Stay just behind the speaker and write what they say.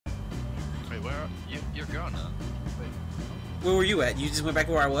Wait, where are you? You're gone now. Wait. Where were you at? You just went back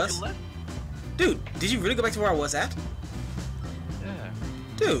to where I was? You left? Dude, did you really go back to where I was at? Yeah.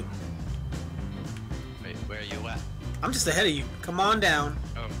 Dude. Wait, where are you at? I'm just ahead of you. Come on down.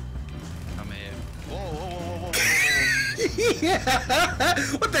 Oh. I'm here. Whoa, whoa, whoa, whoa, whoa, whoa, whoa. Yeah.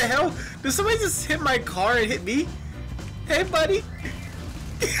 What the hell? Did somebody just hit my car and hit me? Hey, buddy.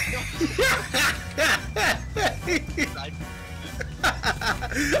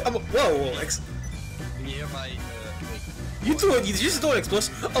 Whoa. You hear my, You just threw an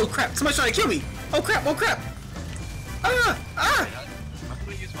explosion. Oh crap, somebody's trying to kill me. Oh crap. Wait, I'm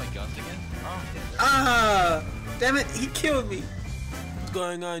gonna use my guns again? Damn it, he killed me. What's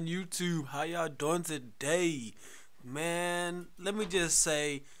going on YouTube? How y'all doing today? Man, let me just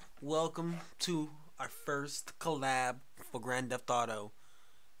say welcome to our first collab for Grand Theft Auto.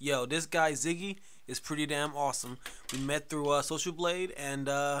 Yo, this guy Ziggy is pretty damn awesome. We met through Social Blade, and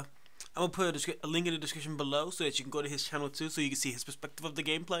I'm gonna put a link in the description below so that you can go to his channel too, so you can see his perspective of the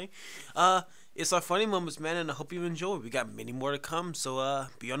gameplay. It's our funny moments, man, and I hope you enjoy. We got many more to come, so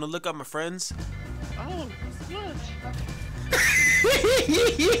be on the lookout, my friends. Oh, what?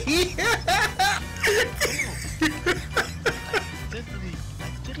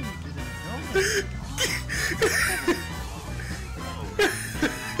 I didn't know.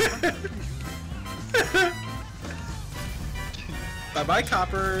 Bye bye,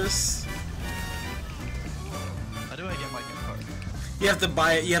 coppers. How do I get my car? You have to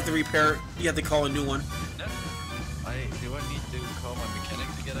buy it, you have to repair it, you have to call a new one. No. Do I need to call my mechanic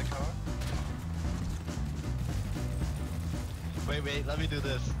to get a car? Wait, let me do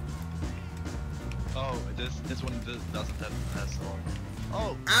this. Oh, this one doesn't have S on.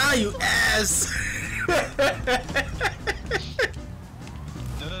 Oh! Ah, you ass!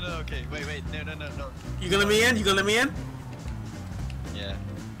 No, okay, wait, no. You gonna let me in? You gonna let me in? Yeah.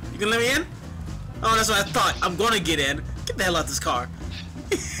 You gonna let me in? Oh, that's what I thought. I'm gonna get in. Get the hell out of this car.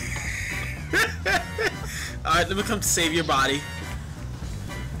 Alright, let me come to save your body.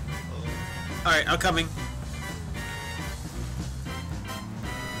 Alright, I'm coming.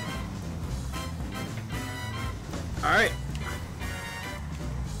 Alright.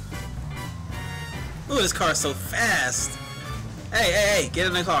 Ooh, this car is so fast. Hey, get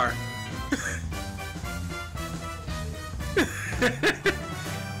in the car.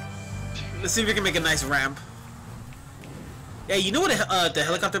 Let's see if we can make a nice ramp. Yeah, you know what the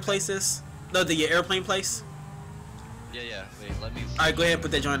helicopter place is? No, the airplane place? Yeah, wait, let me see. Alright, go ahead and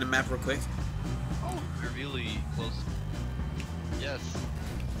put that joint on the map real quick. Oh, we're really close. Yes.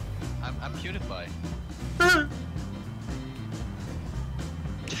 I'm PewDiePie.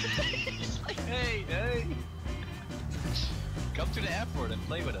 He's like, hey! Come to the airport and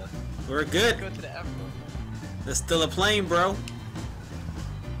play with us. We're good. Go to the airport. There's still a plane, bro.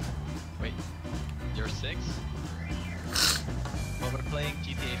 Wait, you're 6? Well, we're playing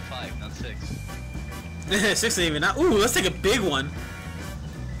GTA 5, not 6. 6 ain't even out. Ooh, let's take a big one.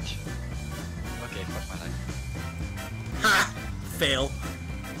 Okay, fuck my life. Ha! Fail.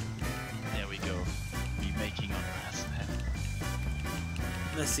 There we go. We making our last net.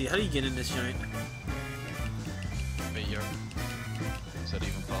 Let's see, how do you get in this joint? Wait, is that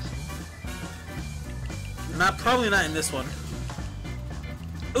even possible? Probably not in this one.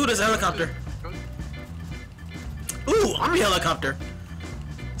 Ooh, there's a helicopter. Ooh, army helicopter.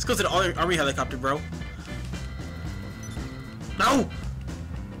 Let's go to the army helicopter, bro. No!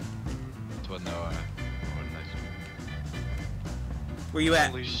 Where you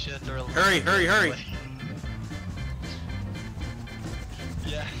at? Holy shit, Hurry.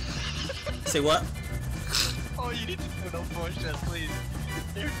 Yeah. Say what? Oh, you need to turn off motion, please.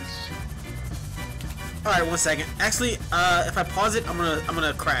 Alright, 1 second. Actually, if I pause it, I'm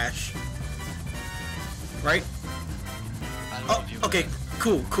gonna crash. Right? Oh, okay.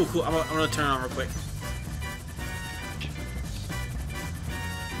 Cool. I'm gonna turn it on real quick.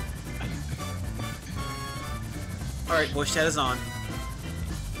 Alright, voice chat is on.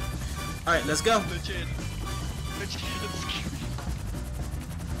 Alright, let's go.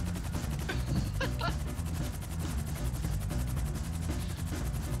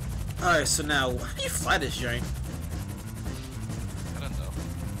 Alright, so now, how do you fly this joint? I don't know.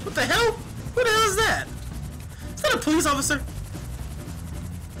 What the hell? Who the hell is that? Is that a police officer?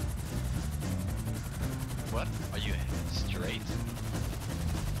 What? Are you straight?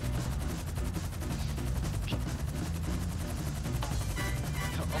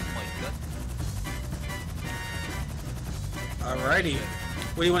 Oh my god. Alrighty.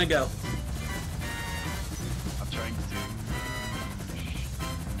 Where do you want to go? I'm trying to...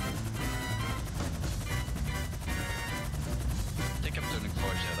 I think I'm turning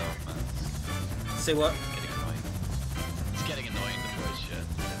foreshadow, man. Say what? It's getting annoying. It's getting annoying to throw shit.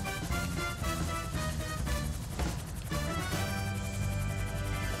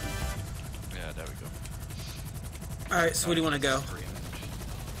 Yeah, there we go. Alright, so where do you want to go?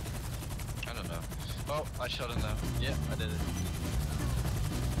 I don't know. Oh, I shot him now. Yeah, I did it.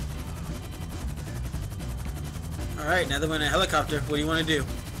 Alright, now that we're in a helicopter, what do you want to do?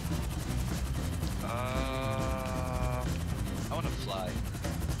 I want to fly.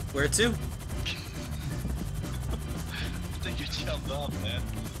 Where to? I think you jumped off, man.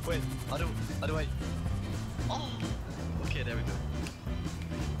 Wait, how do I? Oh, okay, there we go.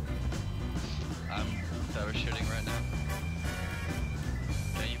 I'm parachuting right now.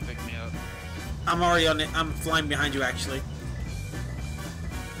 Can you pick me up? I'm already on it. I'm flying behind you, actually.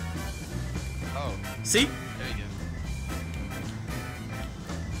 Oh, See? there you go.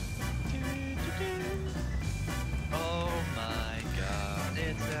 Oh my god,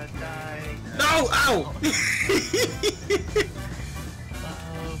 it's a die. No! Ow!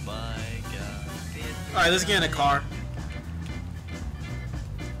 Oh my god. Alright, let's get in a car.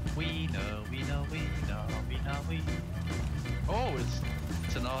 We know. Oh,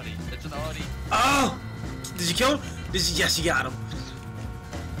 it's an Audi. It's an Audi. Oh! Did you kill him? Yes, you got him.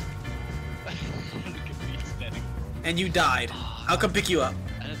 Look at me standing. And you died. I'll come pick you up.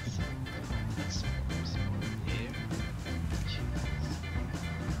 And it's here.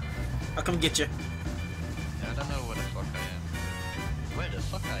 I'll come get you. I don't know where the fuck I am. Where the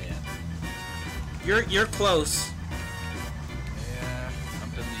fuck I am? You're close. Yeah, I'm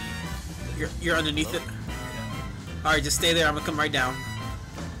beneath. You're underneath it. Yeah. Alright, just stay there. I'm gonna come right down.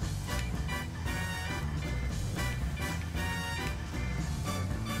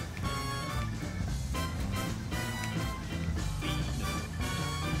 We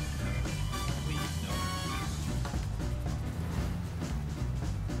know.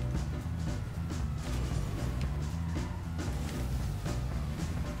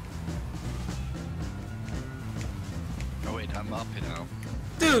 Oh wait, I'm up now.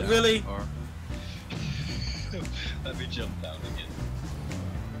 Dude, really? Or let me jump down again.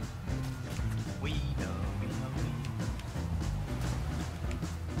 We know.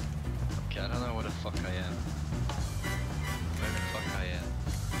 Okay, I don't know where the fuck I am. Where the fuck I am?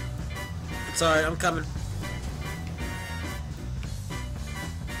 It's alright, I'm coming.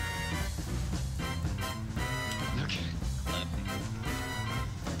 Okay.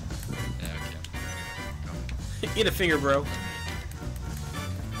 Yeah, okay. Eat a finger, bro.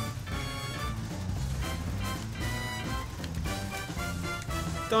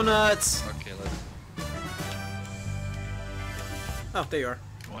 Donuts! Okay, let's. Oh, there you are.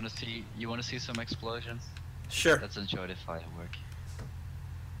 You wanna see some explosions? Sure. Let's enjoy the firework.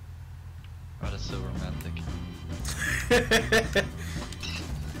 Oh, that's so romantic.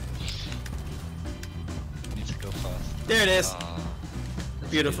 Need to go fast. There it is.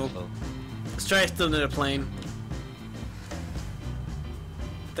 That's Beautiful. Let's try still in a plane.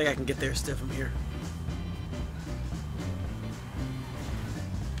 I think I can get there still from here.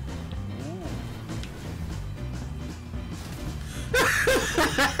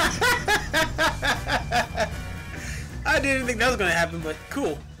 I didn't think that was gonna happen, but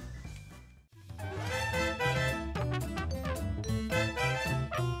cool.